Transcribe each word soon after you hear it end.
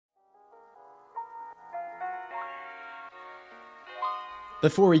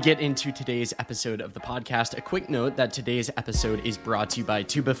Before we get into today's episode of the podcast, a quick note that today's episode is brought to you by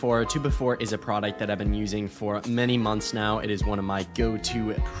 2Before. 2Before is a product that I've been using for many months now. It is one of my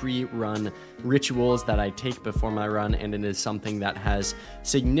go-to pre-run rituals that I take before my run, and it is something that has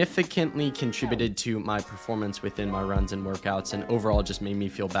significantly contributed to my performance within my runs and workouts, and overall just made me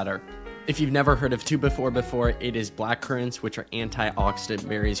feel better. If you've never heard of 2Before before, it is blackcurrants, which are antioxidant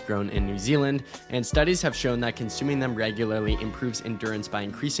berries grown in New Zealand, and studies have shown that consuming them regularly improves endurance by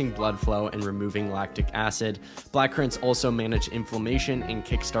increasing blood flow and removing lactic acid. Blackcurrants also manage inflammation and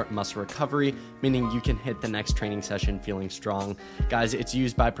kickstart muscle recovery, meaning you can hit the next training session feeling strong. Guys, it's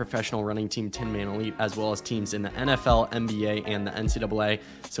used by professional running team Tin Man Elite, as well as teams in the NFL, NBA, and the NCAA,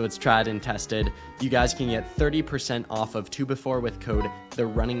 so it's tried and tested. You guys can get 30% off of 2Before with code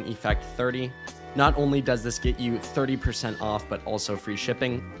TheRunningEffect30. Not only does this get you 30% off, but also free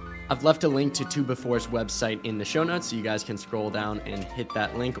shipping. I've left a link to 2Before's website in the show notes, so you guys can scroll down and hit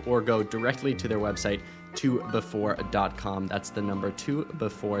that link or go directly to their website, 2before.com. That's the number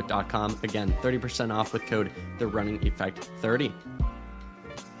 2before.com. Again, 30% off with code TheRunningEffect30.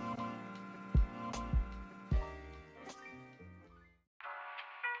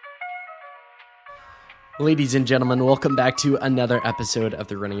 Ladies and gentlemen, welcome back to another episode of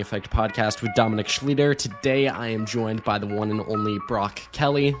the Running Effect podcast with Dominic Schluter. Today, I am joined by the one and only Brock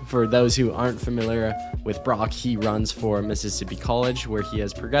Kelly. For those who aren't familiar with Brock, he runs for Mississippi College, where he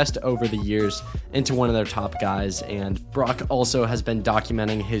has progressed over the years into one of their top guys. And Brock also has been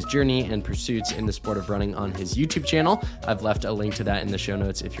documenting his journey and pursuits in the sport of running on his YouTube channel. I've left a link to that in the show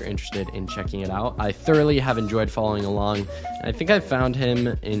notes if you're interested in checking it out. I thoroughly have enjoyed following along. I think I found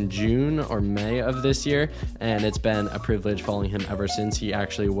him in June or May of this year, and it's been a privilege following him ever since. He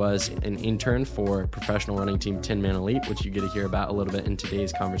actually was an intern for professional running team Tin Man Elite, which you get to hear about a little bit in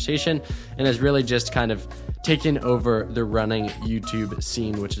today's conversation, and has really just kind of taken over the running YouTube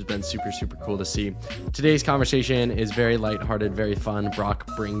scene, which has been super, super cool to see. Today's conversation is very lighthearted, very fun. Brock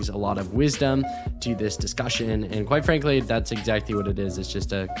brings a lot of wisdom to this discussion, and quite frankly, that's exactly what it is. It's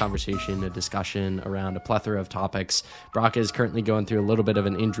just a conversation, a discussion around a plethora of topics. Brock is currently going through a little bit of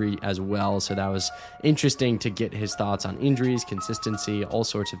an injury as well, so that was interesting to get his thoughts on injuries, consistency, all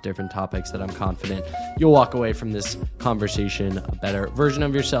sorts of different topics that I'm confident you'll walk away from this conversation a better version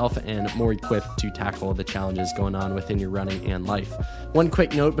of yourself and more equipped to tackle the challenges going on within your running and life. One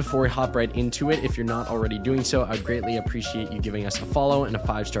quick note before we hop right into it, if you're not already doing so, I'd greatly appreciate you giving us a follow and a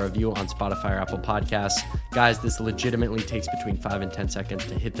 5-star review on Spotify or Apple Podcasts. Guys, this legitimately takes between 5 and 10 seconds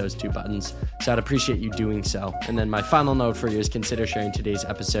to hit those two buttons, so I'd appreciate you doing so. And then my final note for you is consider sharing today's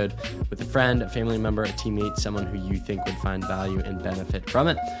episode with a friend, a family member, a teammate, someone who you think would find value and benefit from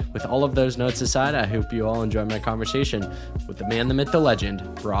it. With all of those notes aside, I hope you all enjoy my conversation with the man, the myth, the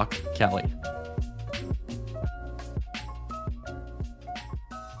legend, Brock Kelly.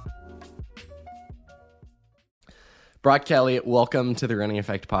 Brock Kelly, welcome to the Running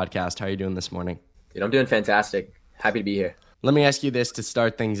Effect podcast. How are you doing this morning? Dude, I'm doing fantastic. Happy to be here. Let me ask you this to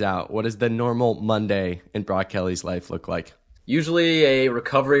start things out. What does the normal Monday in Brock Kelly's life look like? Usually a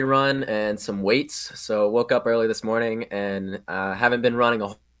recovery run and some weights. So woke up early this morning and haven't been running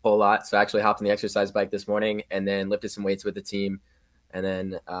a whole lot. So I actually hopped on the exercise bike this morning and then lifted some weights with the team. And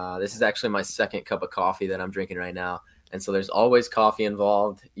then this is actually my second cup of coffee that I'm drinking right now. And so there's always coffee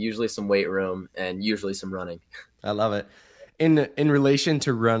involved, usually some weight room, and usually some running. I love it. In relation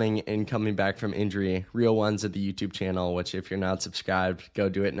to running and coming back from injury, Real Ones at the YouTube channel, which if you're not subscribed, go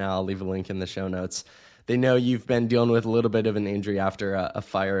do it now. I'll leave a link in the show notes. They know you've been dealing with a little bit of an injury after a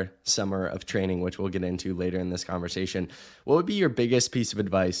fire summer of training, which we'll get into later in this conversation. What would be your biggest piece of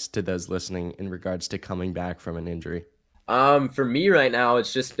advice to those listening in regards to coming back from an injury? For me right now,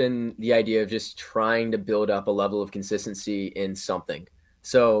 it's just been the idea of just trying to build up a level of consistency in something.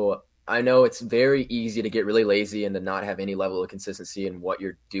 So I know it's very easy to get really lazy and to not have any level of consistency in what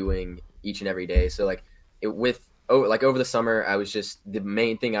you're doing each and every day. So over the summer, I was just, the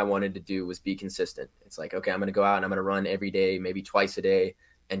main thing I wanted to do was be consistent. It's like, okay, I'm going to go out and I'm going to run every day, maybe twice a day,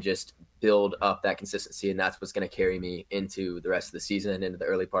 and just build up that consistency. And that's what's going to carry me into the rest of the season, into the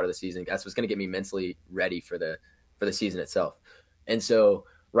early part of the season. That's what's going to get me mentally ready for the season itself. And so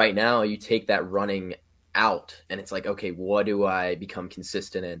right now you take that running out and it's like, okay, what do I become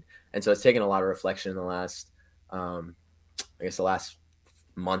consistent in? And so it's taken a lot of reflection in the last, the last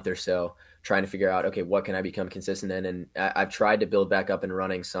month or so, trying to figure out, okay, what can I become consistent in? And I've tried to build back up in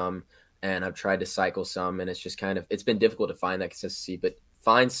running some, and I've tried to cycle some, and it's just it's been difficult to find that consistency, but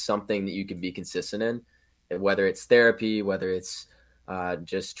find something that you can be consistent in, whether it's therapy, whether it's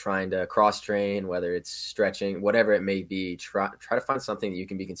just trying to cross train, whether it's stretching, whatever it may be, try to find something that you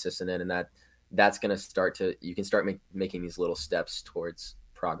can be consistent in. And that's going to you can start making these little steps towards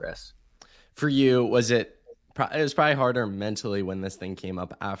progress. For you, it was probably harder mentally when this thing came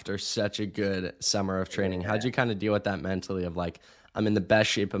up after such a good summer of training. How'd you kind of deal with that mentally of like, I'm in the best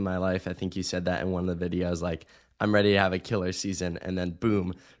shape of my life? I think you said that in one of the videos, like, I'm ready to have a killer season. And then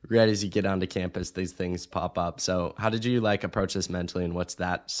boom, right as you get onto campus, these things pop up. So how did you like approach this mentally, and what's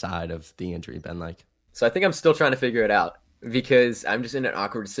that side of the injury been like? So I think I'm still trying to figure it out because I'm just in an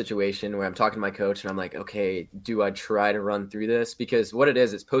awkward situation where I'm talking to my coach and I'm like, okay, do I try to run through this? Because what it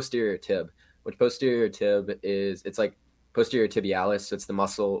is, it's posterior tib, which posterior tib is, it's like posterior tibialis. So it's the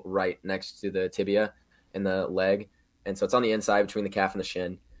muscle right next to the tibia and the leg. And so it's on the inside between the calf and the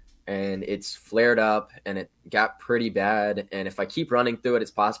shin. And it's flared up and it got pretty bad. And if I keep running through it,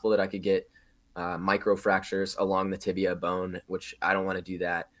 it's possible that I could get micro fractures along the tibia bone, which I don't want to do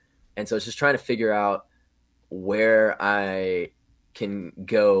that. And so it's just trying to figure out where I can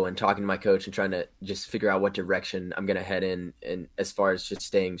go and talking to my coach and trying to just figure out what direction I'm going to head in. And as far as just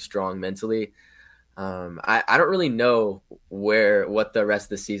staying strong mentally, I don't really know what the rest of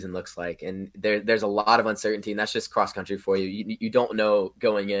the season looks like. And there's a lot of uncertainty, and that's just cross country for you. You don't know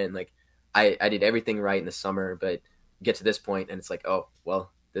going in. Like I did everything right in the summer, but get to this point and it's like, oh,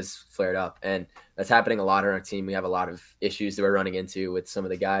 well, this flared up. And that's happening a lot on our team. We have a lot of issues that we're running into with some of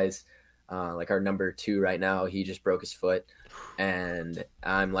the guys. Like our number 2 right now, he just broke his foot, and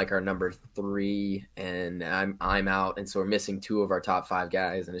I'm like our number 3, and I'm out. And so we're missing 2 of our top 5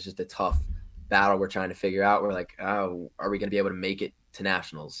 guys, and it's just a tough battle we're trying to figure out. We're like, oh, are we going to be able to make it to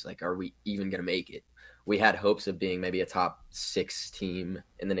nationals? Like, are we even going to make it? We had hopes of being maybe a top 6 team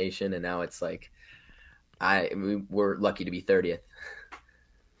in the nation, and now it's like we're lucky to be 30th.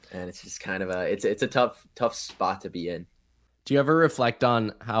 And it's just kind of it's a tough spot to be in. Do you ever reflect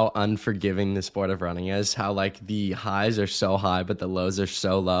on how unforgiving the sport of running is? How like the highs are so high, but the lows are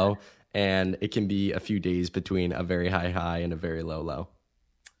so low, and it can be a few days between a very high and a very low.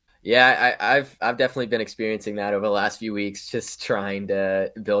 Yeah, I've definitely been experiencing that over the last few weeks, just trying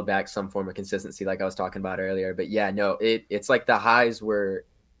to build back some form of consistency, like I was talking about earlier. But yeah, no, it's like the highs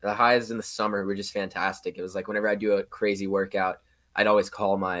in the summer were just fantastic. It was like whenever I do a crazy workout, I'd always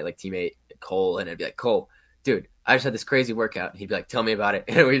call my like teammate Cole, and I'd be like, Cole, dude, I just had this crazy workout. And he'd be like, tell me about it.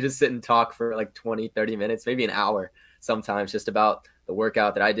 And we just sit and talk for like 20, 30 minutes, maybe an hour sometimes, just about the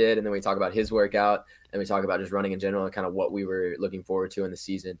workout that I did. And then we talk about his workout, and we talk about just running in general and kind of what we were looking forward to in the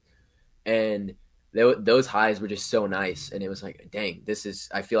season. And those highs were just so nice. And it was like, dang,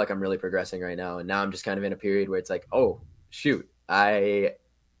 I feel like I'm really progressing right now. And now I'm just kind of in a period where it's like, oh, shoot, I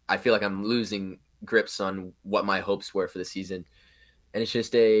feel like I'm losing grips on what my hopes were for the season. And it's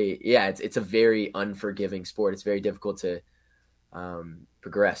just it's a very unforgiving sport. It's very difficult to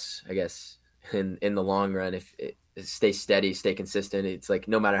progress, I guess, in the long run. If stay steady, stay consistent. It's like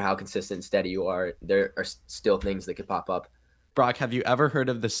no matter how consistent and steady you are, there are still things that could pop up. Brock, have you ever heard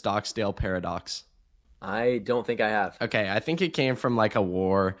of the Stockdale paradox? I don't think I have. Okay, I think it came from like a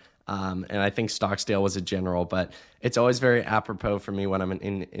war, and I think Stockdale was a general, but it's always very apropos for me when I'm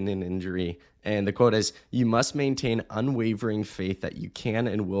in an injury. And the quote is, "You must maintain unwavering faith that you can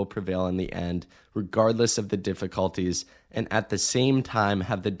and will prevail in the end, regardless of the difficulties, and at the same time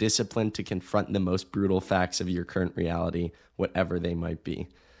have the discipline to confront the most brutal facts of your current reality, whatever they might be."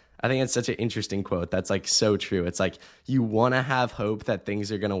 I think it's such an interesting quote. That's like so true. It's like you want to have hope that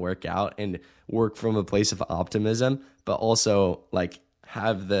things are going to work out and work from a place of optimism, but also like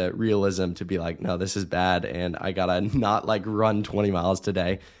have the realism to be like, no, this is bad, and I gotta not like run 20 miles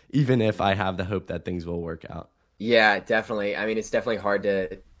today, even if I have the hope that things will work out. Yeah, definitely. I mean, it's definitely hard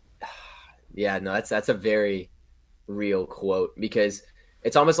to. Yeah, no, that's a very real quote, because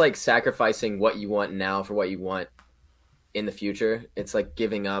it's almost like sacrificing what you want now for what you want in the future. It's like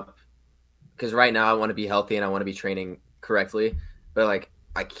giving up, because right now I want to be healthy and I want to be training correctly, but like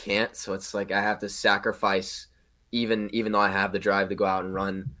I can't. So it's like I have to sacrifice, even though I have the drive to go out and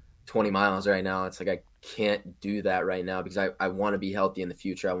run 20 miles right now. It's like I can't do that right now because I want to be healthy in the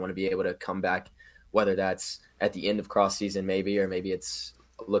future. I want to be able to come back, whether that's at the end of cross season maybe, or maybe it's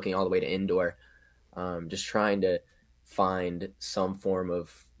looking all the way to indoor. Just trying to find some form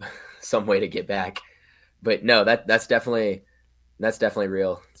of some way to get back. But no, that's definitely real. It's definitely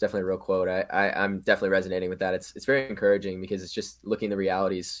a real quote. I'm definitely resonating with that. It's very encouraging, because it's just looking the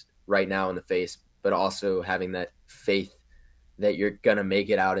realities right now in the face, but also having that faith that you're gonna make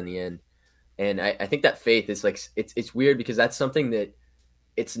it out in the end. And I think that faith is like, it's weird, because that's something that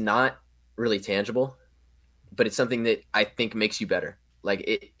it's not really tangible, but it's something that I think makes you better. Like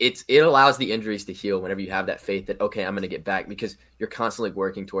it allows the injuries to heal whenever you have that faith that, okay, I'm gonna get back, because you're constantly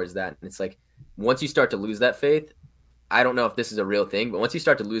working towards that. And it's like, once you start to lose that faith, I don't know if this is a real thing, but once you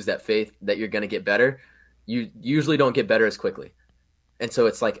start to lose that faith that you're going to get better, you usually don't get better as quickly. And so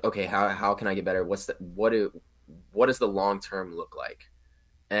it's like, okay, how can I get better? What does the long term look like?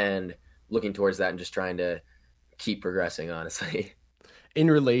 And looking towards that and just trying to keep progressing, honestly. In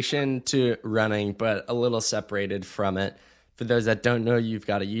relation to running, but a little separated from it, for those that don't know, you've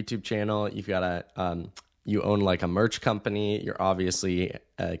got a YouTube channel, you've got you own like a merch company, you're obviously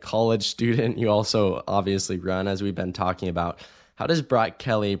a college student, you also obviously run, as we've been talking about. How does Brock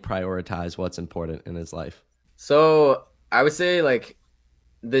Kelly prioritize what's important in his life? So I would say like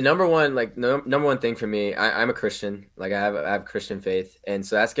the number one thing for me, I'm a Christian. Like I have Christian faith, and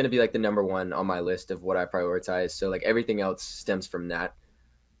so that's gonna be like the number one on my list of what I prioritize. So like everything else stems from that,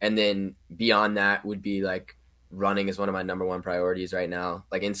 and then beyond that would be like running is one of my number one priorities right now.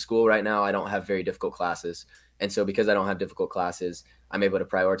 Like in school right now, I don't have very difficult classes, and so because I don't have difficult classes, I'm able to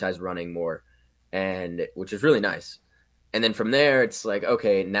prioritize running more, and which is really nice. And then from there, it's like,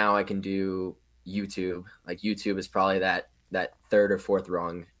 okay, now I can do YouTube. Like YouTube is probably that third or fourth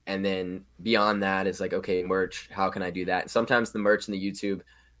rung. And then beyond that is like, okay, merch, how can I do that? And sometimes the merch and the YouTube,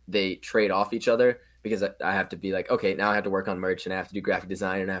 they trade off each other because I have to be like, okay, now I have to work on merch and I have to do graphic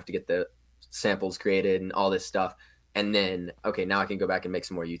design and I have to get the samples created and all this stuff. And then, okay, now I can go back and make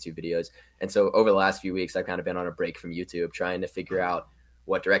some more YouTube videos. And so over the last few weeks, I've kind of been on a break from YouTube, trying to figure out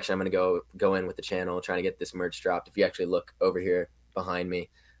what direction I'm going to go in with the channel, trying to get this merch dropped. If you actually look over here behind me,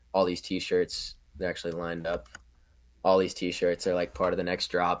 all these t-shirts, they're actually lined up. All these t-shirts are like part of the next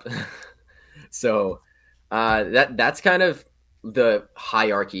drop. So that's kind of the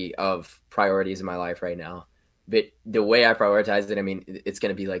hierarchy of priorities in my life right now. But the way I prioritize it, I mean, it's going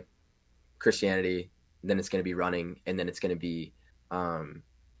to be like Christianity, then it's going to be running, and then it's going to be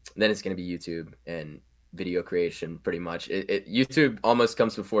YouTube and video creation. Pretty much, YouTube almost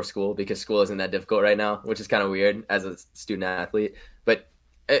comes before school because school isn't that difficult right now, which is kind of weird as a student athlete. But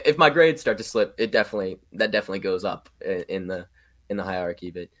if my grades start to slip, that definitely goes up in the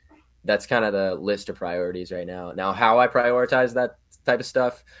hierarchy. But that's kind of the list of priorities right now. Now, how I prioritize that type of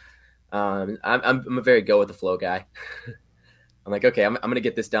stuff, I'm a very go with the flow guy. I'm like, okay, I'm going to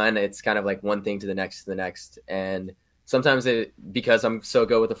get this done. It's kind of like one thing to the next. And sometimes because I'm so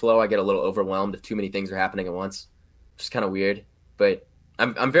go with the flow, I get a little overwhelmed if too many things are happening at once, which is kind of weird. But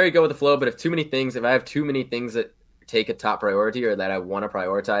I'm very go with the flow. But if I have too many things that take a top priority or that I want to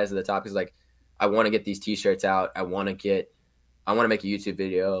prioritize at the top, is like, I want to get these t-shirts out. I want to make a YouTube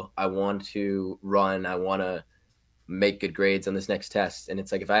video. I want to run. I want to make good grades on this next test. And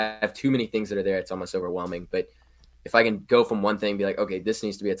it's like, if I have too many things that are there, it's almost overwhelming. But if I can go from one thing, be like, okay, this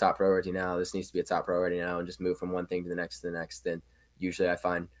needs to be a top priority now, this needs to be a top priority now, and just move from one thing to the next, then usually I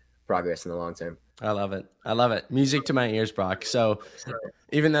find progress in the long term. I love it. Music to my ears, Brock. So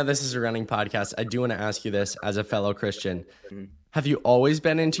even though this is a running podcast, I do want to ask you this as a fellow Christian. Mm-hmm. Have you always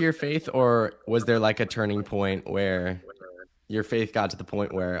been into your faith, or was there like a turning point where your faith got to the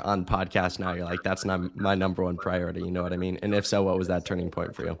point where on podcast now you're like, that's not my number one priority? You know what I mean? And if so, what was that turning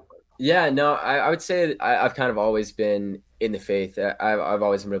point for you? Yeah, no, I would say I've kind of always been in the faith. I've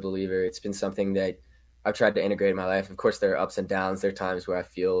always been a believer. It's been something that I've tried to integrate in my life. Of course, there are ups and downs. There are times where I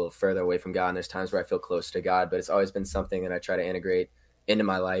feel further away from God, and there's times where I feel close to God. But it's always been something that I try to integrate into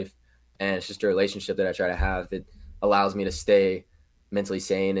my life. And it's just a relationship that I try to have that allows me to stay mentally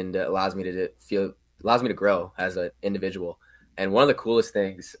sane and allows me to grow as an individual. And one of the coolest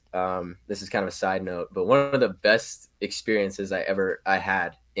things, this is kind of a side note, but one of the best experiences I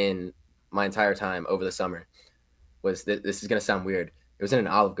had in my entire time over the summer was this is going to sound weird. It was in an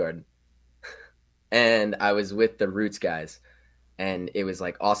Olive Garden. And I was with the Roots guys. And it was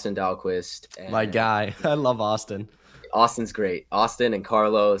like Austin Dahlquist. And my guy. I love Austin. Austin's great. Austin and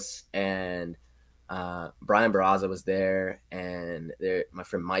Carlos and Brian Barraza was there. And my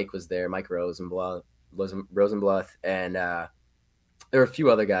friend Mike was there. Mike Rosenbluth. And there were a few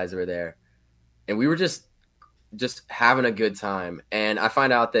other guys that were there. And we were just having a good time. And I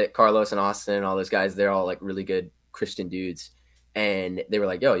find out that Carlos and Austin and all those guys, they're all like really good Christian dudes. And they were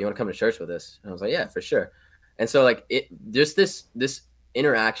like, yo, you want to come to church with us? And I was like, yeah, for sure. And so like this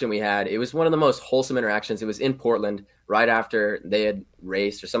interaction we had, it was one of the most wholesome interactions. It was in Portland right after they had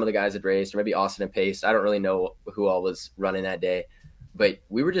raced, or some of the guys had raced, or maybe Austin and Pace. I don't really know who all was running that day, but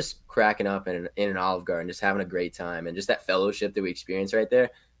we were just cracking up in an Olive Garden, just having a great time. And just that fellowship that we experienced right there,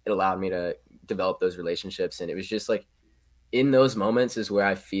 it allowed me to develop those relationships. And it was just like, in those moments is where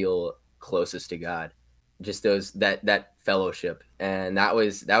I feel closest to God, just that fellowship. And that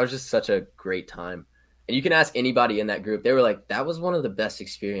was just such a great time. And you can ask anybody in that group, they were like, that was one of the best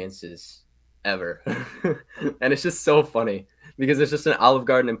experiences ever. And it's just so funny because it's just an Olive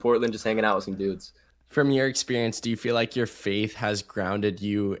Garden in Portland, just hanging out with some dudes. From your experience, do you feel like your faith has grounded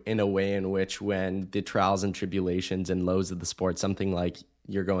you in a way in which when the trials and tribulations and lows of the sport, something like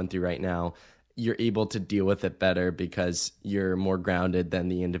you're going through right now, you're able to deal with it better because you're more grounded than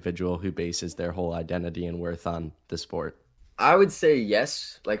the individual who bases their whole identity and worth on the sport? I would say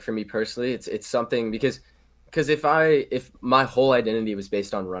yes. Like for me personally, it's something because if my whole identity was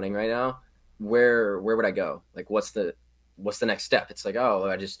based on running right now, where would I go? Like what's the next step? It's like, oh,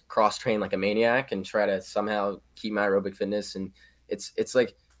 I just cross train like a maniac and try to somehow keep my aerobic fitness, and it's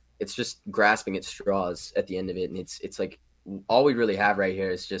like it's just grasping at straws at the end of it, and it's like all we really have right here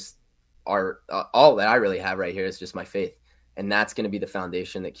is just our all that I really have right here is just my faith, and that's going to be the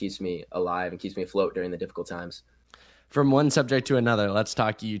foundation that keeps me alive and keeps me afloat during the difficult times. From one subject to another, let's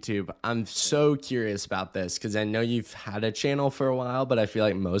talk YouTube. I'm so curious about this because I know you've had a channel for a while, but I feel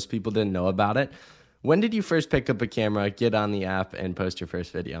like most people didn't know about it. When did you first pick up a camera, get on the app, and post your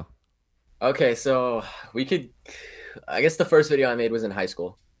first video? Okay, so we could. I guess the first video I made was in high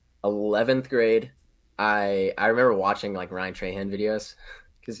school, 11th grade. I remember watching like Ryan Trahan videos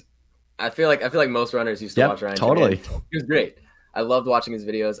because I feel like most runners used to watch Yep, Ryan totally. Trahan. He was great. I loved watching his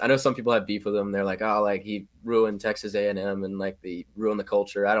videos. I know some people have beef with him. They're like, oh, like he ruined Texas A&M and like the ruined the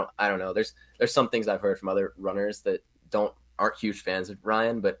culture. I don't know. There's some things I've heard from other runners that aren't huge fans of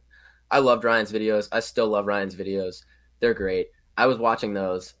Ryan, but I loved Ryan's videos. I still love Ryan's videos. They're great. I was watching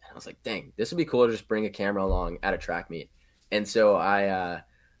those and I was like, dang, this would be cool to just bring a camera along at a track meet. And so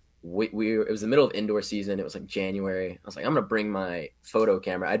it was the middle of indoor season. It was like January. I was like, I'm gonna bring my photo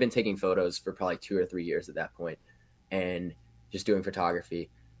camera. I'd been taking photos for probably 2 or 3 years at that point, and just doing photography.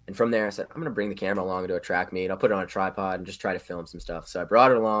 And from there, I said, I'm gonna bring the camera along to a track meet. I'll put it on a tripod and just try to film some stuff. So I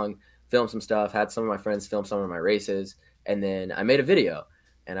brought it along, filmed some stuff, had some of my friends film some of my races, and then I made a video.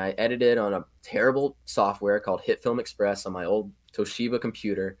 And I edited on a terrible software called HitFilm Express on my old Toshiba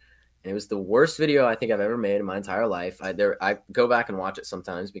computer. And it was the worst video I think I've ever made in my entire life. I go back and watch it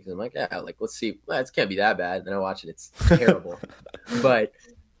sometimes because I'm like, yeah, like let's see, well, it can't be that bad. And then I watch it, it's terrible. But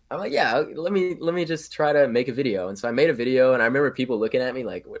I'm like, yeah, let me just try to make a video. And so I made a video, and I remember people looking at me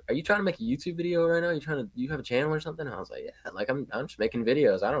like, are you trying to make a YouTube video right now? You have a channel or something? And I was like, yeah, like I'm just making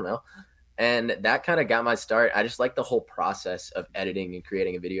videos. I don't know. And that kind of got my start. I just like the whole process of editing and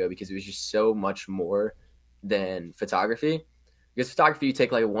creating a video because it was just so much more than photography. Because photography, you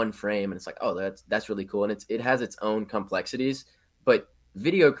take like one frame and it's like, oh, that's really cool, and it has its own complexities. But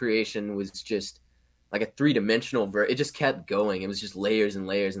video creation was just like a three-dimensional it just kept going. It was just layers and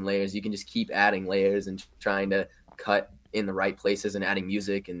layers and layers. You can just keep adding layers and trying to cut in the right places and adding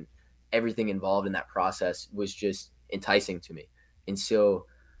music, and everything involved in that process was just enticing to me. And so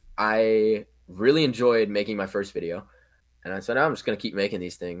I really enjoyed making my first video. And I said, I'm just going to keep making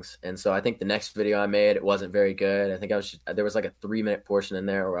these things. And so I think the next video I made, it wasn't very good. I think there was like a 3-minute portion in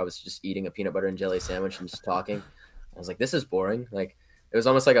there where I was just eating a peanut butter and jelly sandwich and just talking. I was like, this is boring. Like, it was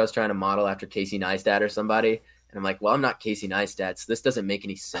almost like I was trying to model after Casey Neistat or somebody. And I'm like, well, I'm not Casey Neistat, so this doesn't make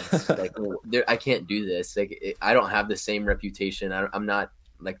any sense. Like, I can't do this. Like, I don't have the same reputation. I'm not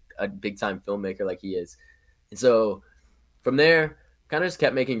like a big time filmmaker like he is. And so from there, kind of just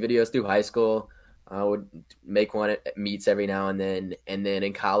kept making videos through high school. I would make one at meets every now and then. And then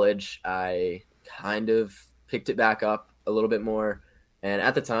in college, I kind of picked it back up a little bit more. And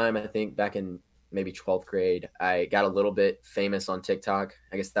at the time, I think back in maybe 12th grade, I got a little bit famous on TikTok.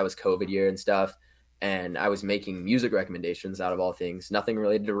 I guess that was COVID year and stuff. And I was making music recommendations out of all things, nothing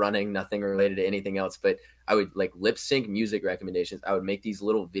related to running, nothing related to anything else. But I would like lip sync music recommendations. I would make these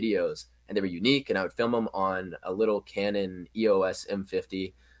little videos, and they were unique. And I would film them on a little Canon EOS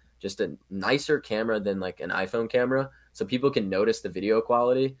M50, just a nicer camera than like an iPhone camera, so people can notice the video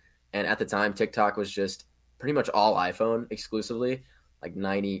quality. And at the time, TikTok was just pretty much all iPhone exclusively. Like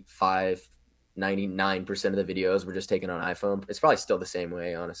 95, 99% of the videos were just taken on iPhone. It's probably still the same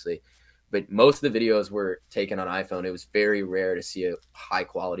way, honestly. But most of the videos were taken on iPhone. It was very rare to see a high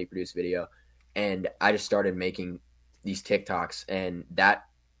quality produced video. And I just started making these TikToks, and that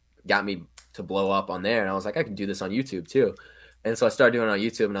got me to blow up on there. And I was like, I can do this on YouTube too. And so I started doing it on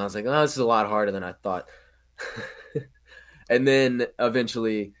YouTube, and I was like, oh, this is a lot harder than I thought. And then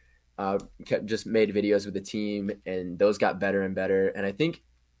eventually just made videos with the team, and those got better and better. And I think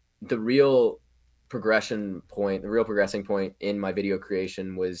the real progressing point in my video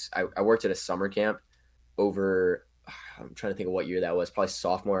creation was I worked at a summer camp over, I'm trying to think of what year that was, probably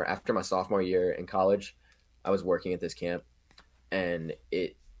after my sophomore year in college. I was working at this camp, and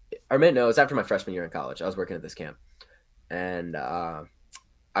it was after my freshman year in college. I was working at this camp. And I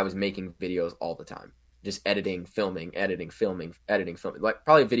was making videos all the time, just editing, filming, like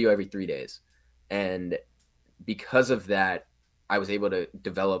probably a video every 3 days. And because of that, I was able to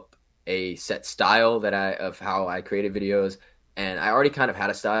develop a set style of how I created videos. And I already kind of had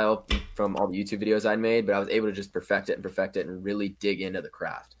a style from all the YouTube videos I'd made, but I was able to just perfect it and really dig into the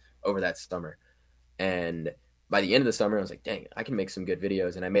craft over that summer. And by the end of the summer, I was like, dang, I can make some good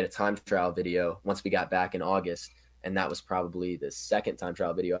videos. And I made a time trial video once we got back in August. And that was probably the second time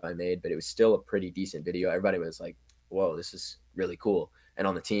trial video I made, but it was still a pretty decent video. Everybody was like, whoa, this is really cool. And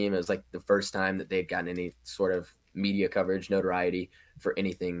on the team, it was like the first time that they'd gotten any sort of media coverage, notoriety for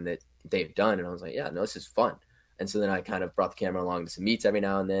anything that they've done. And I was like, yeah, no, this is fun. And so then I kind of brought the camera along to some meets every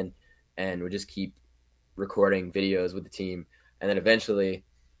now and then, and would just keep recording videos with the team. And then eventually,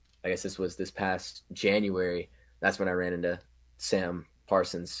 I guess this was this past January, that's when I ran into Sam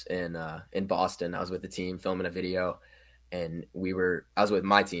Parsons in Boston. I was with the team filming a video, and I was with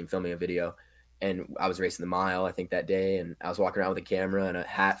my team filming a video, and I was racing the mile, I think, that day, and I was walking around with a camera and a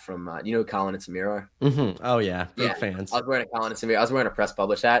hat from you know who Colin and Samir are? Mm-hmm. Oh yeah, big fans. I was wearing a Colin and Samir. I was wearing a Press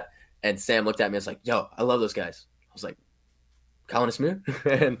Publish hat, and Sam looked at me and was like, "Yo, I love those guys." I was like, "Colin and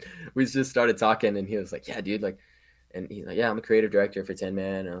Samir," and we just started talking, and he was like, "Yeah, dude, like." And he's like, yeah, I'm a creative director for Tin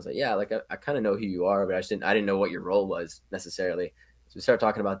Man. And I was like, yeah, like I kind of know who you are, but I didn't know what your role was necessarily. So we started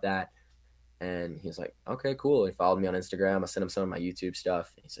talking about that. And he was like, okay, cool. He followed me on Instagram. I sent him some of my YouTube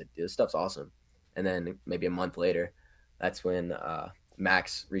stuff. He said, dude, this stuff's awesome. And then maybe a month later, that's when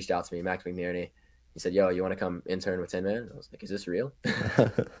Max reached out to me, Max McNerney. He said, yo, you want to come intern with Tin Man? I was like, is this real?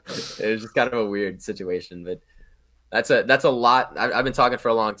 It was just kind of a weird situation, but that's a lot. I've been talking for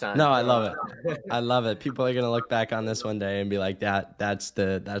a long time. No, I love it. I love it. People are gonna look back on this one day and be like, that's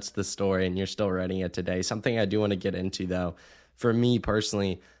the story, and you're still writing it today. Something I do want to get into though, for me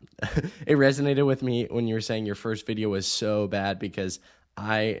personally, it resonated with me when you were saying your first video was so bad, because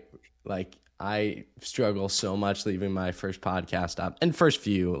I struggle so much leaving my first podcast up, and first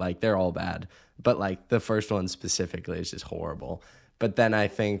few, like, they're all bad, but like the first one specifically is just horrible. But then I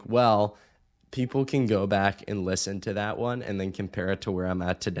think, well, people can go back and listen to that one and then compare it to where I'm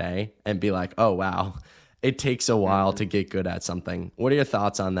at today and be like, oh, wow, it takes a while to get good at something. What are your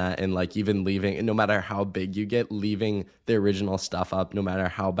thoughts on that? And like, even leaving, no matter how big you get, leaving the original stuff up, no matter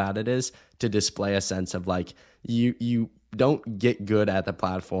how bad it is, to display a sense of like, you don't get good at the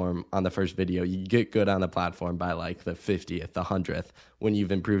platform on the first video. You get good on the platform by like the 50th, the 100th, when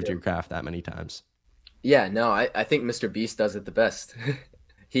you've improved your craft that many times. Yeah, no, I think Mr. Beast does it the best.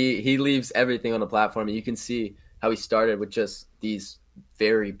 He leaves everything on the platform, and you can see how he started with just these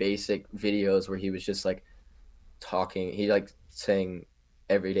very basic videos where he was just like talking. He like saying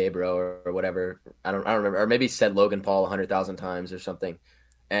 "every day, bro" or whatever. I don't remember, or maybe he said Logan Paul 100,000 times or something.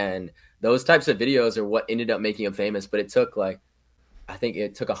 And those types of videos are what ended up making him famous. But it took I think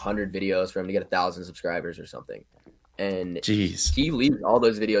it took 100 videos for him to get 1,000 subscribers or something. And Jeez, he leaves all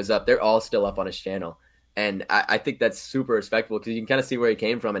those videos up. They're all still up on his channel. And I think that's super respectful, because you can kind of see where he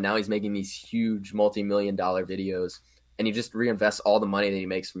came from, and now he's making these huge multi-million-dollar videos, and he just reinvests all the money that he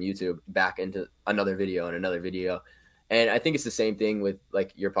makes from YouTube back into another video and another video. And I think it's the same thing with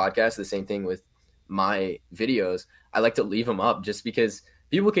like your podcast, the same thing with my videos. I like to leave them up just because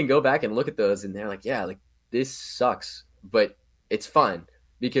people can go back and look at those and they're like, yeah, like this sucks, but it's fun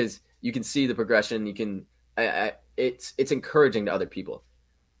because you can see the progression. You can, it's encouraging to other people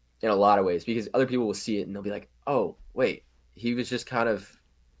in a lot of ways, because other people will see it and they'll be like, oh, wait, he was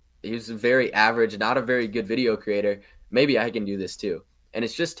a very average, not a very good video creator. Maybe I can do this too. And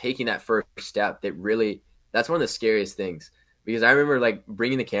it's just taking that first step that's one of the scariest things, because I remember like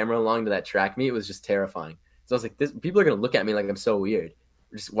bringing the camera along to that track meet. It was just terrifying. So I was like, people are going to look at me like I'm so weird.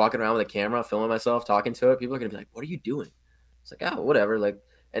 Just walking around with a camera, filming myself, talking to it. People are going to be like, what are you doing? It's like, oh, whatever. Like,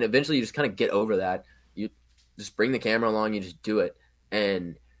 and eventually you just kind of get over that. You just bring the camera along, you just do it.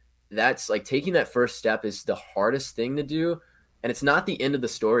 And that's like, taking that first step is the hardest thing to do. And it's not the end of the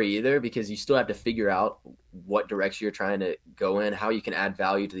story either, because you still have to figure out what direction you're trying to go in, how you can add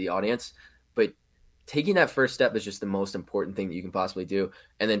value to the audience. But taking that first step is just the most important thing that you can possibly do.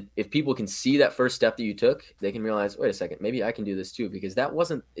 And then if people can see that first step that you took, they can realize, wait a second, maybe I can do this too, because that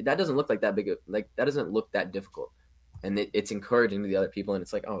doesn't look like that big, like that doesn't look that difficult. And it's encouraging to the other people. And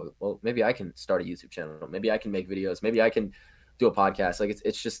it's like, oh, well, maybe I can start a YouTube channel. Maybe I can make videos. Maybe I can do a podcast. Like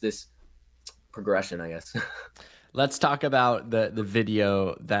it's just this progression, I guess. Let's talk about the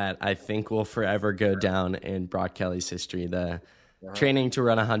video that I think will forever go down in Brock Kelly's history, the training to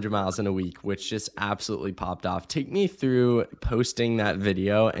run 100 miles in a week, which just absolutely popped off. Take me through posting that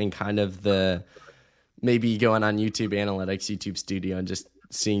video and kind of maybe going on YouTube Analytics, YouTube Studio, and just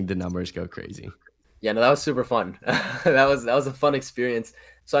seeing the numbers go crazy. Yeah, no, that was super fun. that was a fun experience.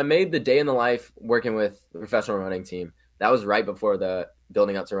 So I made the day in the life working with the professional running team. That was right before the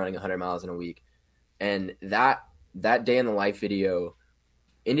building up to running 100 miles in a week. And that day in the life video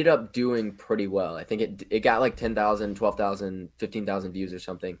ended up doing pretty well. I think it got like 10,000, 12,000, 15,000 views or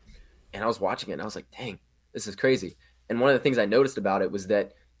something. And I was watching it and I was like, dang, this is crazy. And one of the things I noticed about it was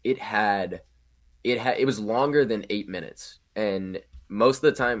that it had it was longer than 8 minutes. And most of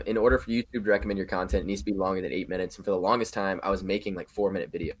the time, in order for YouTube to recommend your content, it needs to be longer than 8 minutes. And for the longest time, I was making like 4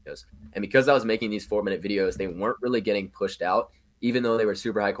 minute videos. And because I was making these 4 minute videos, they weren't really getting pushed out, even though they were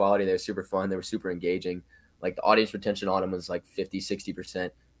super high quality, they were super fun, they were super engaging. Like the audience retention on them was like 50, 60%,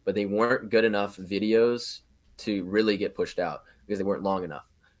 but they weren't good enough videos to really get pushed out because they weren't long enough.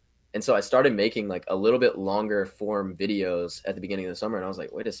 And so I started making like a little bit longer form videos at the beginning of the summer. And I was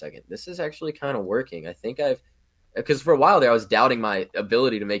like, wait a second, this is actually kind of working. I think because for a while there, I was doubting my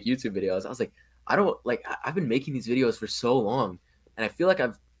ability to make YouTube videos. I was like, I've been making these videos for so long and I feel like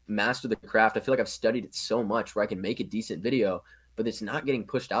I've mastered the craft. I feel like I've studied it so much where I can make a decent video, but it's not getting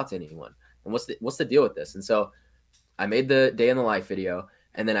pushed out to anyone. And what's the deal with this? And so I made the day in the life video,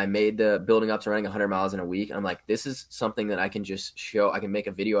 and then I made the building up to running 100 miles in a week. And I'm like, this is something that I can just show. I can make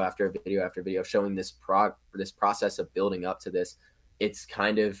a video after video after video showing this process of building up to this. It's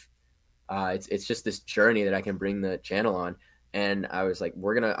kind of it's just this journey that I can bring the channel on. And I was like, I'm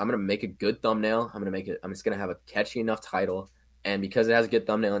gonna make a good thumbnail. I'm just gonna have a catchy enough title. And because it has a good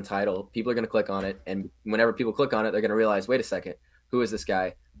thumbnail and title, people are gonna click on it. And whenever people click on it, they're gonna realize, wait a second, who is this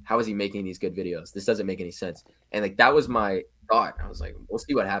guy? How is he making these good videos? This doesn't make any sense. And like that was my thought. I was like, we'll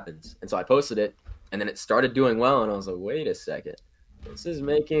see what happens. And so I posted it, and then it started doing well. And I was like, wait a second, this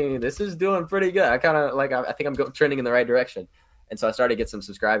is doing pretty good. I kind of like, I think I'm trending in the right direction. And so I started to get some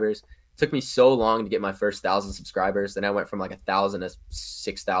subscribers. It took me so long to get my first 1,000 subscribers. Then I went from like 1,000 to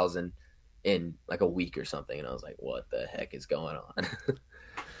 6,000 in like a week or something. And I was like, what the heck is going on?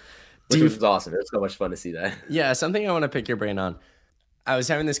 Which was awesome. It was so much fun to see that. Yeah, something I want to pick your brain on. I was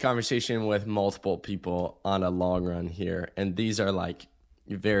having this conversation with multiple people on a long run here, and these are like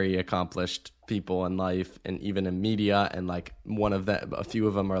very accomplished people in life and even in media, and like a few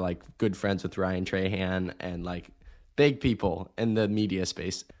of them are like good friends with Ryan Trahan and like big people in the media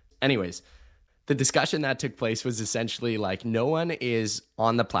space. Anyways, the discussion that took place was essentially like no one is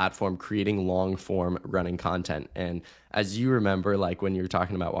on the platform creating long form running content. And as you remember, like when you were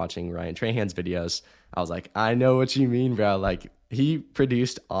talking about watching Ryan Trahan's videos, I was like, I know what you mean, bro. Like he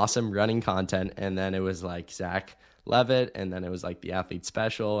produced awesome running content, and then it was like Zach Levitt, and then it was like the Athlete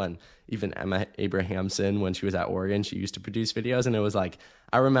Special, and even Emma Abrahamson when she was at Oregon, she used to produce videos. And it was like,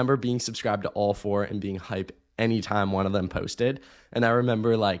 I remember being subscribed to all four and being hype anytime one of them posted. And I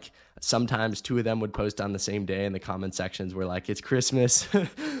remember like sometimes two of them would post on the same day, and the comment sections were like, it's Christmas.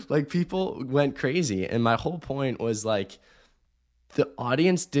 Like people went crazy. And my whole point was like, the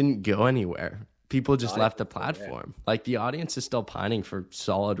audience didn't go anywhere. People just left the platform. Like the audience is still pining for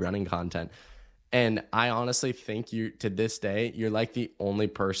solid running content. And I honestly think to this day, you're like the only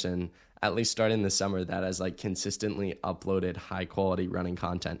person, at least starting this summer, that has like consistently uploaded high quality running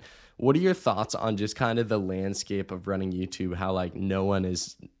content. What are your thoughts on just kind of the landscape of running YouTube, how like no one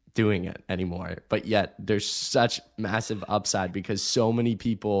is doing it anymore, but yet there's such massive upside because so many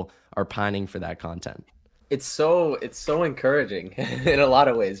people are pining for that content? It's so encouraging in a lot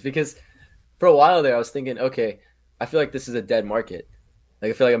of ways, because for a while there I was thinking, okay, I feel like this is a dead market. Like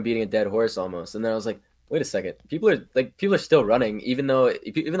I feel like I'm beating a dead horse almost. And then I was like, wait a second. People are still running, even though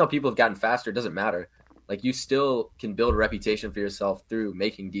people have gotten faster, it doesn't matter. Like you still can build a reputation for yourself through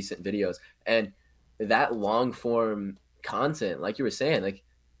making decent videos. And that long form content, like you were saying, like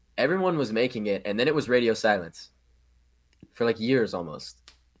everyone was making it, and then it was radio silence for like years almost.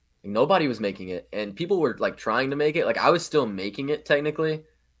 Like, nobody was making it, and people were like trying to make it. Like I was still making it technically.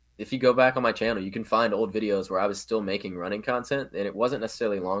 If you go back on my channel, you can find old videos where I was still making running content, and it wasn't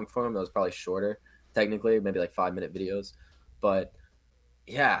necessarily long form. That was probably shorter, technically, maybe like 5-minute videos. But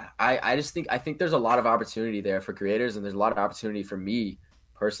yeah, I think there's a lot of opportunity there for creators, and there's a lot of opportunity for me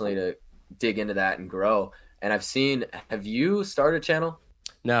personally to dig into that and grow. And have you started a channel?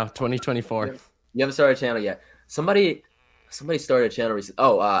 No, 2024. You haven't started a channel yet. Somebody started a channel recently.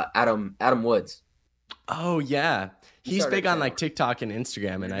 Oh, Adam Woods. Oh yeah. He's big on like TikTok and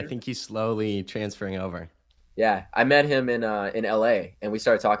Instagram, and I think he's slowly transferring over. Yeah, I met him in LA, and we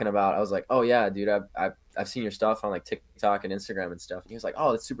started talking about. I was like, "Oh yeah, dude, I've seen your stuff on like TikTok and Instagram and stuff." And he was like,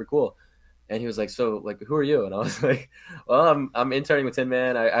 "Oh, that's super cool." And he was like, "So like, who are you?" And I was like, "Well, I'm interning with Tin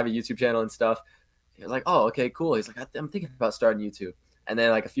Man. I have a YouTube channel and stuff." He was like, "Oh, okay, cool." He's like, "I'm thinking about starting YouTube." And then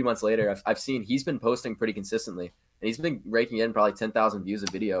like a few months later, I've seen he's been posting pretty consistently, and he's been raking in probably 10,000 views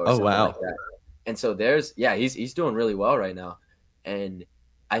a video or something like that. And so he's doing really well right now. And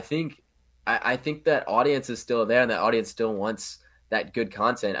I think that audience is still there, and that audience still wants that good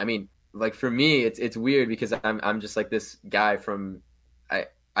content. I mean, like for me, it's weird because I'm just like this guy from,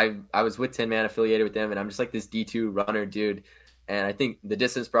 I was with Tin Man affiliated with them, and I'm just like this D2 runner dude. And I think the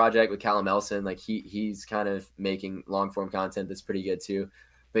Distance Project with Callum Elson, like he's kind of making long form content that's pretty good too.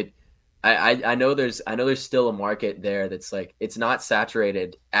 But I know there's still a market there that's like it's not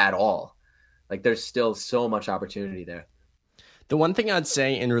saturated at all. Like there's still so much opportunity there. The one thing I'd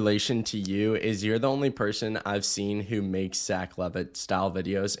say in relation to you is you're the only person I've seen who makes Zach Levitt style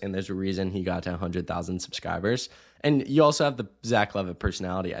videos, and there's a reason he got to 100,000 subscribers. And you also have the Zach Levitt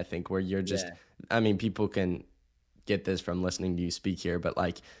personality, I think, where you're just, I mean, people can get this from listening to you speak here, but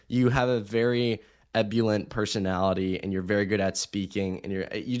like you have a very ebullient personality and you're very good at speaking and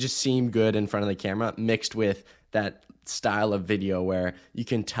you just seem good in front of the camera mixed with that style of video where you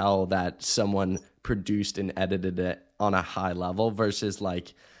can tell that someone produced and edited it on a high level versus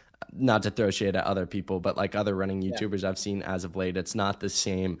like, not to throw shade at other people, but like other running YouTubers I've seen as of late, it's not the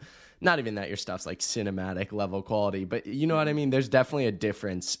same. Not even that your stuff's like cinematic level quality, but you know what I mean? There's definitely a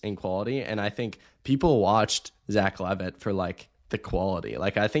difference in quality. And I think people watched Zach Levitt for like the quality.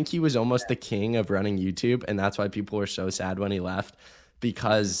 Like I think he was almost the king of running YouTube. And that's why people were so sad when he left,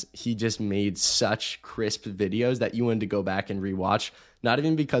 because he just made such crisp videos that you wanted to go back and rewatch, not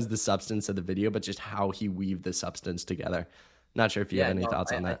even because the substance of the video, but just how he weaved the substance together. Not sure if you have any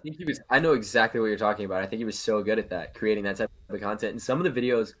thoughts on that. I think I know exactly what you're talking about. I think he was so good at that, creating that type of content. And some of the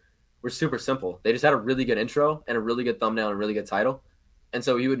videos were super simple. They just had a really good intro and a really good thumbnail and a really good title. And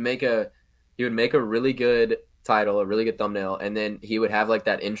so he would make a really good title, a really good thumbnail, and then he would have like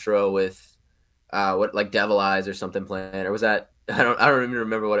that intro with what like Devil Eyes or something playing, or was that I don't even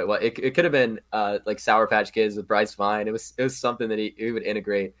remember what it was. It could have been like Sour Patch Kids with Bryce Vine. It was something that he would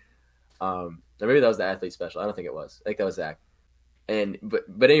integrate. Or maybe that was the athlete special. I don't think it was. I think that was Zach. And but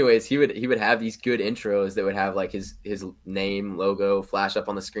anyways, he would have these good intros that would have like his name logo flash up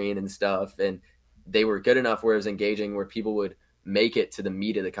on the screen and stuff, and they were good enough where it was engaging, where people would make it to the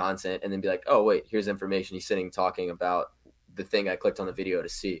meat of the content and then be like, oh wait, here's information. He's sitting talking about the thing I clicked on the video to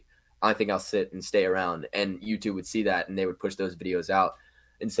see. I think I'll sit and stay around, and YouTube would see that and they would push those videos out.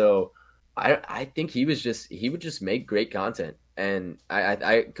 And so I think he would just make great content, and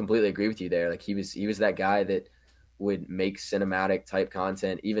I completely agree with you there. Like he was that guy that would make cinematic type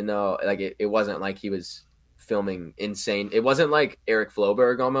content, even though like it wasn't like he was filming insane. It wasn't like Eric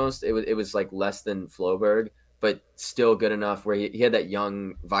Floberg almost. It was like less than Floberg, but still good enough where he had that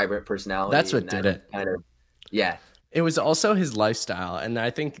young, vibrant personality. That's what did it. Kind of, yeah. It was also his lifestyle. And I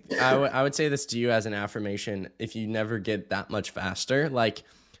think I would say this to you as an affirmation. If you never get that much faster, like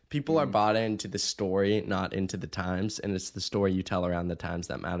people are bought into the story, not into the times. And it's the story you tell around the times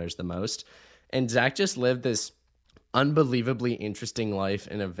that matters the most. And Zach just lived this unbelievably interesting life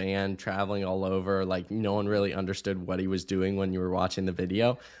in a van traveling all over. Like no one really understood what he was doing when you were watching the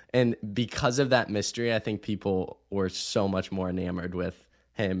video. And because of that mystery, I think people were so much more enamored with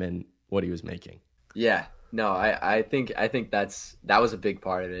him and what he was making. Yeah, no, I think that was a big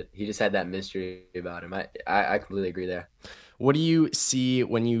part of it. He just had that mystery about him. I completely agree there. What do you see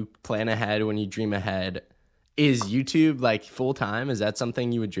when you plan ahead, when you dream ahead? Is YouTube like full time? Is that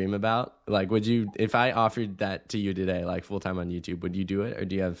something you would dream about? Like, would you, if I offered that to you today, like full time on YouTube, would you do it, or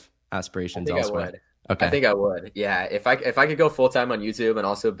do you have aspirations elsewhere? I would. Okay, I think I would. Yeah, if I could go full time on YouTube and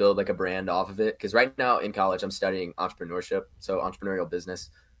also build like a brand off of it, because right now in college I'm studying entrepreneurship, so entrepreneurial business.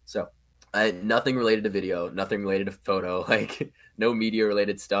 So nothing related to video, nothing related to photo, like no media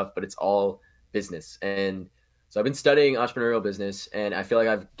related stuff, but it's all business. And so I've been studying entrepreneurial business, and I feel like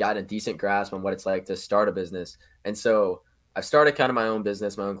I've gotten a decent grasp on what it's like to start a business. And so I've started kind of my own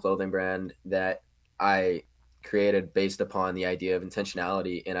business, my own clothing brand that I created based upon the idea of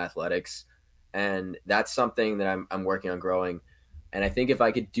intentionality in athletics. And that's something that I'm working on growing. And I think if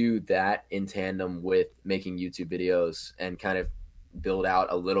I could do that in tandem with making YouTube videos and kind of build out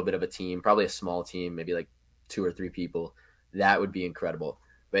a little bit of a team, probably a small team, maybe like 2 or 3 people, that would be incredible.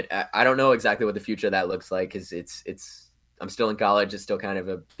 But I don't know exactly what the future of that looks like, because I'm still in college. It's still kind of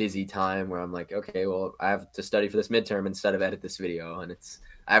a busy time where I'm like, okay, well, I have to study for this midterm instead of edit this video, and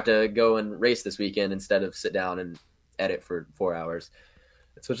I have to go and race this weekend instead of sit down and edit for 4 hours.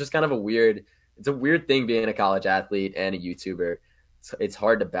 So it's just kind of a weird thing being a college athlete and a YouTuber. It's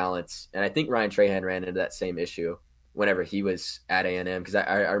hard to balance, and I think Ryan Trahan ran into that same issue whenever he was at A&M, because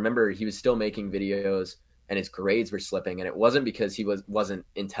I remember he was still making videos and his grades were slipping, and it wasn't because he wasn't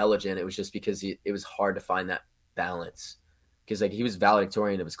intelligent. It was just because it was hard to find that balance, because like he was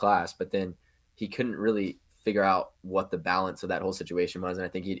valedictorian of his class, but then he couldn't really figure out what the balance of that whole situation was. And I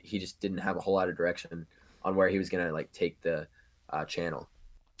think he just didn't have a whole lot of direction on where he was going to like take the channel.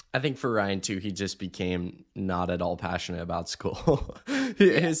 I think for Ryan too, he just became not at all passionate about school.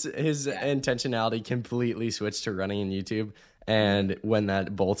 His intentionality completely switched to running in YouTube. And when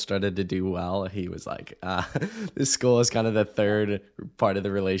that both started to do well, he was like, this school is kind of the third part of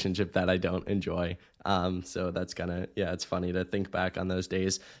the relationship that I don't enjoy. So that's kind of, yeah, it's funny to think back on those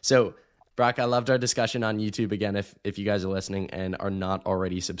days. So Brock, I loved our discussion on YouTube. Again, if you guys are listening and are not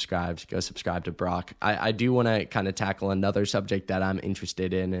already subscribed, go subscribe to Brock. I do want to kind of tackle another subject that I'm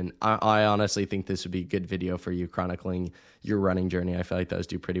interested in, and I honestly think this would be a good video for you, chronicling your running journey. I feel like those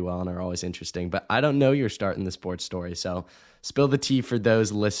do pretty well and are always interesting, but I don't know your start in the sports story, so spill the tea for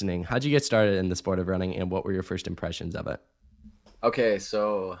those listening. How'd you get started in the sport of running, and what were your first impressions of it? Okay,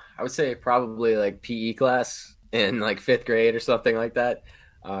 so I would say probably like PE class in like fifth grade or something like that,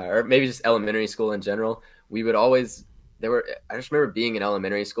 or maybe just elementary school in general. We would always I just remember being in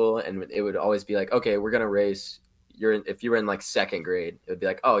elementary school, and it would always be like, okay, we're gonna race. If you were in like second grade, it would be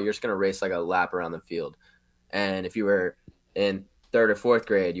like, oh, you're just gonna race like a lap around the field, and if you were in third or fourth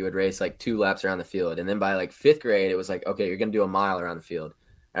grade, you would race like 2 laps around the field, and then by like fifth grade, it was like, okay, you're gonna do a mile around the field.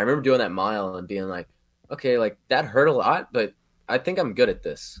 I remember doing that mile and being like, okay, like that hurt a lot, but I think I'm good at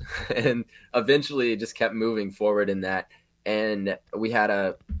this. And eventually it just kept moving forward in that. And we had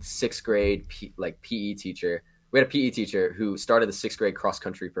a sixth grade PE teacher. We had a PE teacher who started the sixth grade cross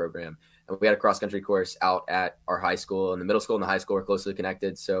country program. And we had a cross country course out at our high school, and the middle school and the high school were closely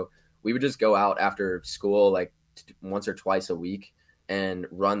connected. So we would just go out after school like once or twice a week and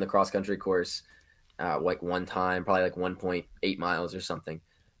run the cross country course like one time, probably like 1.8 miles or something.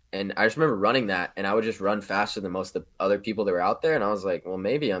 And I just remember running that, and I would just run faster than most of the other people that were out there. And I was like, well,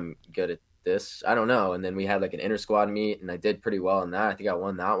 maybe I'm good at this. I don't know. And then we had like an inter squad meet, and I did pretty well in that. I think I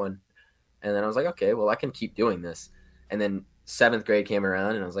won that one. And then I was like, okay, well, I can keep doing this. And then seventh grade came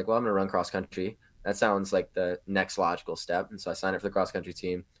around, and I was like, well, I'm going to run cross country. That sounds like the next logical step. And so I signed up for the cross country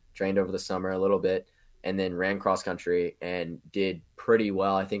team, trained over the summer a little bit, and then ran cross country and did pretty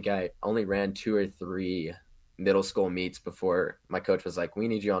well. I think I only ran 2 or 3 middle school meets before my coach was like, we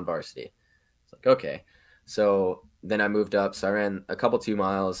need you on varsity. It's like, okay. So then I moved up. So I ran a couple 2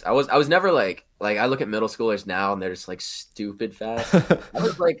 miles. I was never like I look at middle schoolers now and they're just like stupid fast. I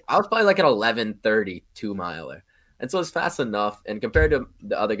was probably like an 11:30 2-miler. And so it's fast enough. And compared to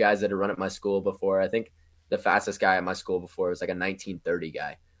the other guys that had run at my school before, I think the fastest guy at my school before was like a 19:30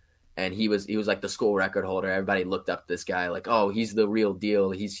 guy. And he was like the school record holder. Everybody looked up to this guy like, oh, he's the real deal.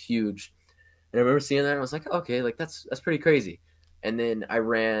 He's huge. And I remember seeing that, and I was like, okay, like that's pretty crazy. And then I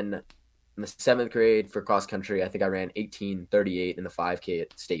ran in the seventh grade for cross country. I think I ran 18:38 in the 5K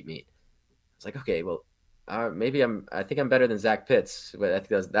at state meet. I was like, okay, well, I think I'm better than Zach Pitts. But I think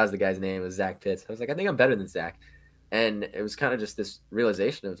that was the guy's name, was Zach Pitts. I was like, I think I'm better than Zach. And it was kind of just this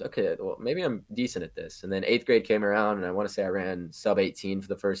realization of, okay, well, maybe I'm decent at this. And then eighth grade came around, and I want to say I ran sub 18 for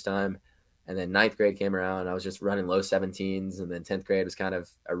the first time. And then ninth grade came around, and I was just running low 17s. And then 10th grade was kind of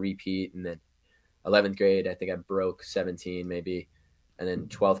a repeat. And then 11th grade, I think I broke 17 maybe. And then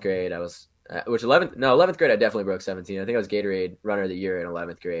 12th grade, 11th grade, I definitely broke 17. I think I was Gatorade runner of the year in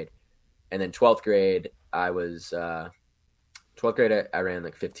 11th grade. And then 12th grade, I ran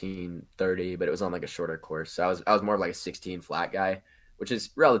like 15:30, but it was on like a shorter course. So I was more of like a 16 flat guy, which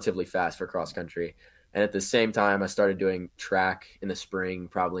is relatively fast for cross country. And at the same time, I started doing track in the spring,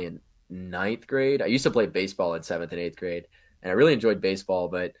 probably in ninth grade. I used to play baseball in 7th and 8th grade, and I really enjoyed baseball,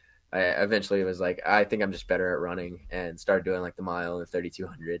 but I eventually was like, I think I'm just better at running, and started doing like the mile and the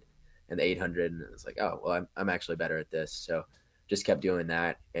 3,200 and the 800. And it was like, oh, well, I'm actually better at this. So just kept doing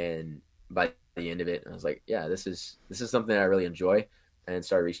that. And by the end of it, I was like, yeah, this is something I really enjoy, and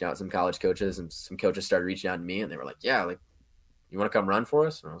started reaching out to some college coaches, and some coaches started reaching out to me, and they were like, yeah, like, you want to come run for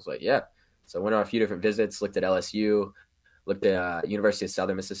us? And I was like, yeah. So I went on a few different visits, looked at LSU, looked at University of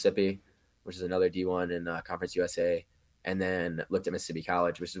Southern Mississippi, which is another D1 in Conference USA, and then looked at Mississippi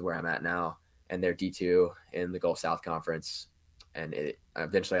College, which is where I'm at now, and they're D2 in the Gulf South Conference. And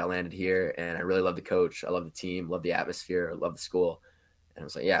eventually I landed here, and I really love the coach. I love the team, love the atmosphere, I love the school. And I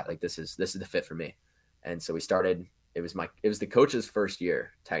was like, yeah, like this is the fit for me. And so we started. It was the coach's first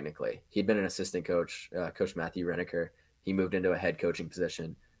year, technically. He'd been an assistant coach, Coach Matthew Reneker. He moved into a head coaching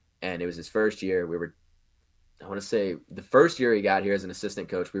position, and it was his first year. I want to say the first year he got here as an assistant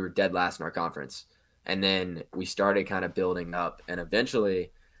coach, we were dead last in our conference. And then we started kind of building up, and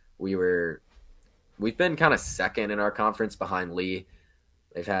eventually we've been kind of second in our conference behind Lee.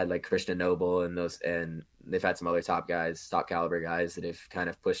 They've had like Christian Noble and they've had some other top caliber guys that have kind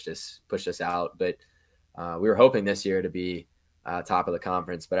of pushed us out. But we were hoping this year to be top of the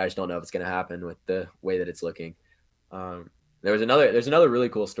conference, but I just don't know if it's going to happen with the way that it's looking. There's another really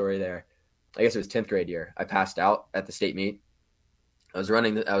cool story there. I guess it was 10th grade year. I passed out at the state meet. I was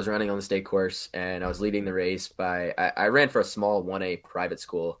running on the state course, and I was leading the race I ran for a small 1A private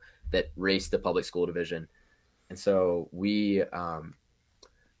school that raced the public school division. And so I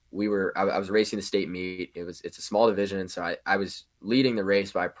was racing the state meet. It's a small division, so I was leading the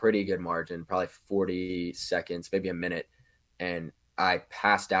race by a pretty good margin, probably 40 seconds, maybe a minute, and I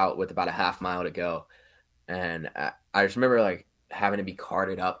passed out with about a half mile to go, and I just remember like having to be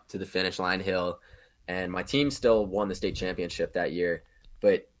carted up to the finish line hill, and my team still won the state championship that year,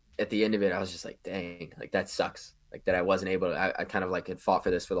 but at the end of it, I was just like, dang, like that sucks, like that I wasn't able to. I kind of like had fought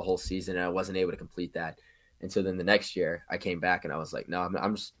for this for the whole season, and I wasn't able to complete that. And so then the next year I came back and I was like, no,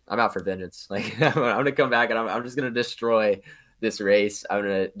 I'm out for vengeance. Like I'm going to come back and I'm just going to destroy this race. I'm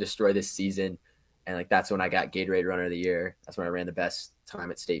going to destroy this season. And like, that's when I got Gatorade Runner of the Year. That's when I ran the best time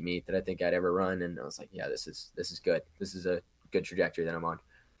at state meet that I think I'd ever run. And I was like, yeah, this is good. This is a good trajectory that I'm on.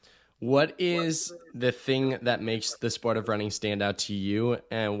 What is the thing that makes the sport of running stand out to you?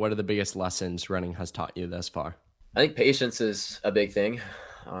 And what are the biggest lessons running has taught you thus far? I think patience is a big thing.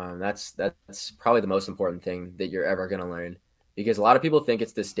 That's probably the most important thing that you're ever going to learn, because a lot of people think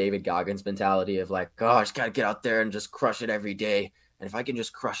it's this David Goggins mentality of like, oh, I just got to get out there and just crush it every day. And if I can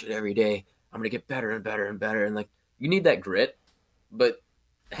just crush it every day, I'm going to get better and better and better. And like, you need that grit. But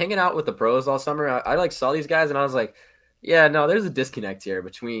hanging out with the pros all summer, I like saw these guys and I was like, yeah, no, there's a disconnect here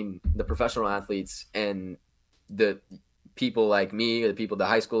between the professional athletes and the people like me, or the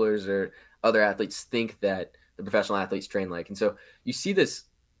high schoolers or other athletes think that the professional athletes train like. And so you see this,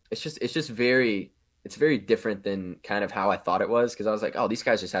 it's very different than kind of how I thought it was. Cause I was like, oh, these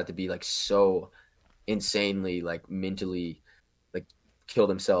guys just have to be like so insanely like mentally like kill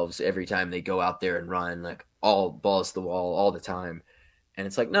themselves every time they go out there and run, like all balls to the wall all the time. And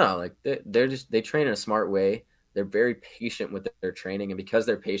it's like, no, like they train in a smart way. They're very patient with their training. And because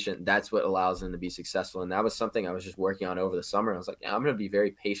they're patient, that's what allows them to be successful. And that was something I was just working on over the summer. I was like, yeah, I'm going to be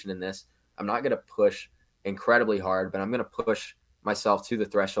very patient in this. I'm not going to push incredibly hard, but I'm going to push myself to the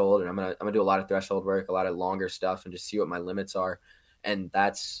threshold, and I'm gonna do a lot of threshold work, a lot of longer stuff, and just see what my limits are. And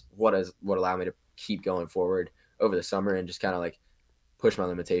that's what allowed me to keep going forward over the summer and just kind of like push my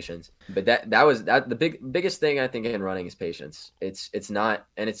limitations. But that was the biggest thing I think in running is patience. It's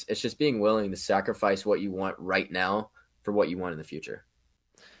just being willing to sacrifice what you want right now for what you want in the future.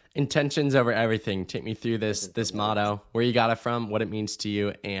 Intentions over everything. Take me through this motto, where you got it from, what it means to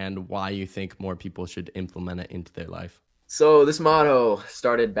you, and why you think more people should implement it into their life. So this motto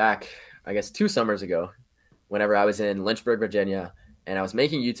started back, I guess, 2 summers ago, whenever I was in Lynchburg, Virginia, and I was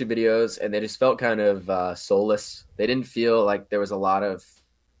making YouTube videos, and they just felt kind of soulless. They didn't feel like there was a lot of.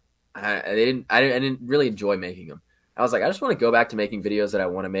 I didn't really enjoy making them. I was like, I just want to go back to making videos that I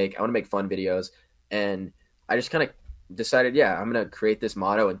want to make. I want to make fun videos, and I just kind of decided, yeah, I'm gonna create this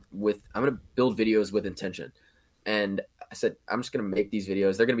motto, and I'm gonna build videos with intention. And I said, I'm just gonna make these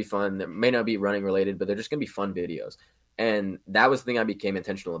videos. They're gonna be fun. They may not be running related, but they're just gonna be fun videos. And that was the thing I became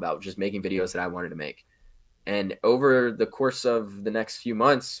intentional about, just making videos that I wanted to make. And over the course of the next few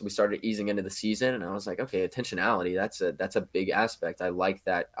months, we started easing into the season, and I was like, okay, intentionality, that's a big aspect. I like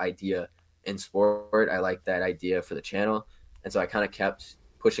that idea in sport. I like that idea for the channel. And so I kind of kept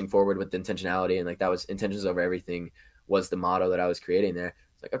pushing forward with the intentionality, and like that was intentions over everything was the motto that I was creating there.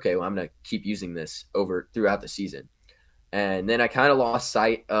 It's like, okay, well, I'm going to keep using this throughout the season. And then I kind of lost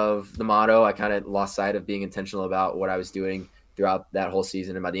sight of the motto. I kind of lost sight of being intentional about what I was doing throughout that whole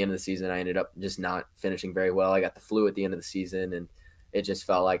season. And by the end of the season, I ended up just not finishing very well. I got the flu at the end of the season, and it just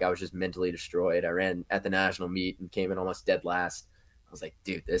felt like I was just mentally destroyed. I ran at the national meet and came in almost dead last. I was like,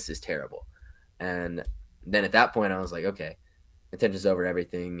 dude, this is terrible. And then at that point, I was like, okay, intentions over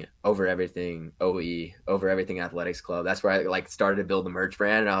everything, OE, over everything athletics club. That's where I like started to build the merch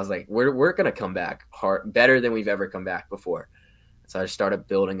brand. And I was like, we're going to come back hard, better than we've ever come back before. So I started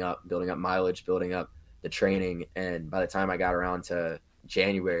building up mileage, building up the training. And by the time I got around to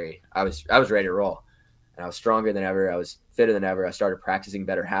January, I was ready to roll, and I was stronger than ever. I was fitter than ever. I started practicing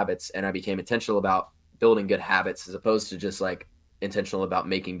better habits, and I became intentional about building good habits as opposed to just like intentional about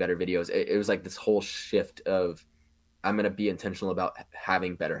making better videos. It was like this whole shift of, I'm going to be intentional about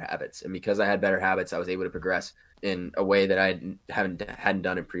having better habits. And because I had better habits, I was able to progress in a way that I hadn't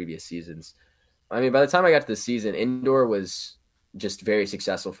done in previous seasons. I mean, by the time I got to the season, indoor was just very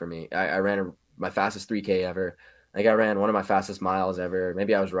successful for me. I ran my fastest 3K ever. Like I ran one of my fastest miles ever.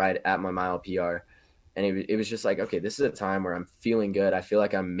 Maybe I was right at my mile PR. And it was just like, okay, this is a time where I'm feeling good. I feel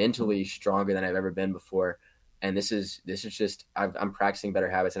like I'm mentally stronger than I've ever been before. And this is just, I'm practicing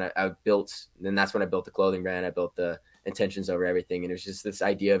better habits. And and that's when I built the clothing brand. I built the intentions over everything. And it was just this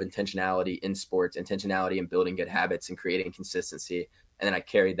idea of intentionality in sports, intentionality in building good habits and creating consistency. And then I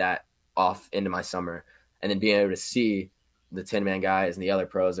carried that off into my summer, and then being able to see the 10-man guys and the other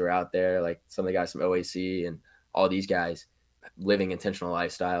pros that are out there, like some of the guys from OAC and all these guys living intentional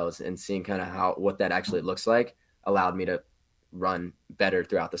lifestyles, and seeing kind of what that actually looks like. allowed me to run better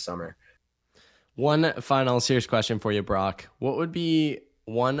throughout the summer. One final serious question for you, Brock. What would be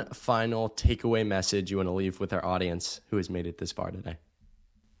one final takeaway message you want to leave with our audience who has made it this far today?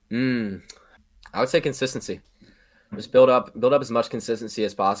 I would say consistency. Just build up as much consistency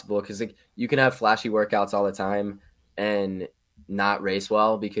as possible, because like, you can have flashy workouts all the time and not race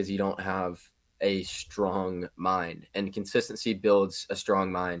well because you don't have a strong mind, and consistency builds a strong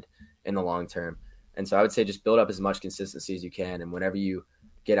mind in the long term. And so I would say just build up as much consistency as you can, and whenever you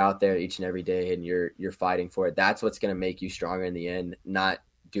get out there each and every day and you're fighting for it, that's what's going to make you stronger in the end, not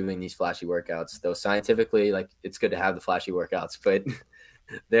doing these flashy workouts. Though scientifically, like, it's good to have the flashy workouts, but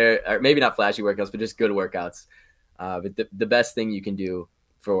there are maybe not flashy workouts, but just good workouts. But the best thing you can do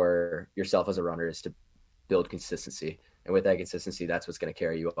for yourself as a runner is to build consistency. And with that consistency, that's what's going to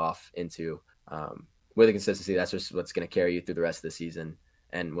carry you off into, with the consistency, that's just what's going to carry you through the rest of the season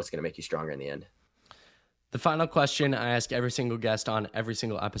and what's going to make you stronger in the end. The final question I ask every single guest on every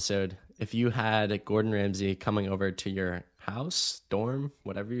single episode: if you had Gordon Ramsay coming over to your house, dorm,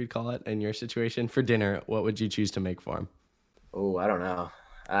 whatever you'd call it in your situation, for dinner, what would you choose to make for him? Oh, I don't know.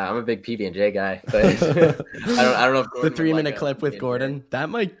 I'm a big PB&J guy, but I don't know if Gordon the 3-minute clip with Gordon, that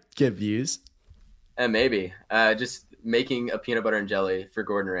might get views. And maybe just making a peanut butter and jelly for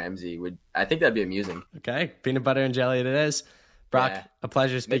Gordon Ramsay I think that'd be amusing. Okay, peanut butter and jelly it is. Brock, a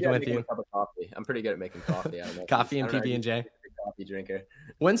pleasure speaking with you. A cup of coffee. I'm pretty good at making coffee. I don't know coffee and PB&J. Coffee drinker.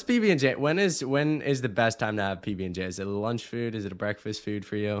 When's PB&J? When is the best time to have PB&J? Is it a lunch food? Is it a breakfast food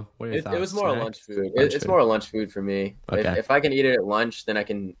for you? What are your thoughts? It was more a lunch food. It's more a lunch food for me. Okay. If I can eat it at lunch, then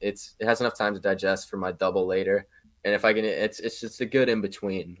it has enough time to digest for my double later. And if I can, it's just a good in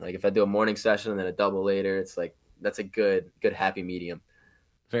between. Like if I do a morning session and then a double later, it's like that's a good happy medium.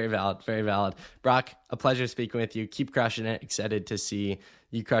 Very valid. Very valid. Brock, a pleasure speaking with you. Keep crushing it. Excited to see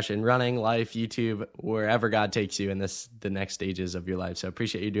you crush in running, life, YouTube, wherever God takes you in the next stages of your life. So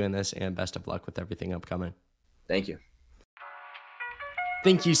appreciate you doing this, and best of luck with everything upcoming. Thank you.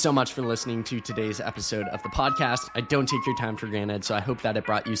 Thank you so much for listening to today's episode of the podcast. I don't take your time for granted, so I hope that it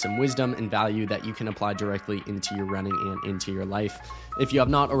brought you some wisdom and value that you can apply directly into your running and into your life. If you have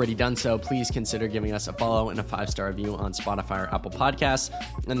not already done so, please consider giving us a follow and a 5-star review on Spotify or Apple Podcasts.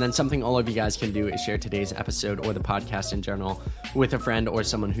 And then something all of you guys can do is share today's episode or the podcast in general with a friend or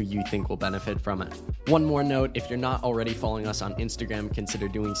someone who you think will benefit from it. One more note, if you're not already following us on Instagram, consider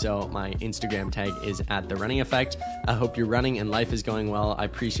doing so. My Instagram tag is @TheRunningEffect. I hope your running and life is going well. I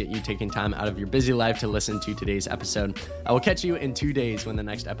appreciate you taking time out of your busy life to listen to today's episode. I will catch you in 2 days when the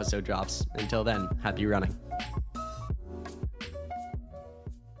next episode drops. Until then, happy running.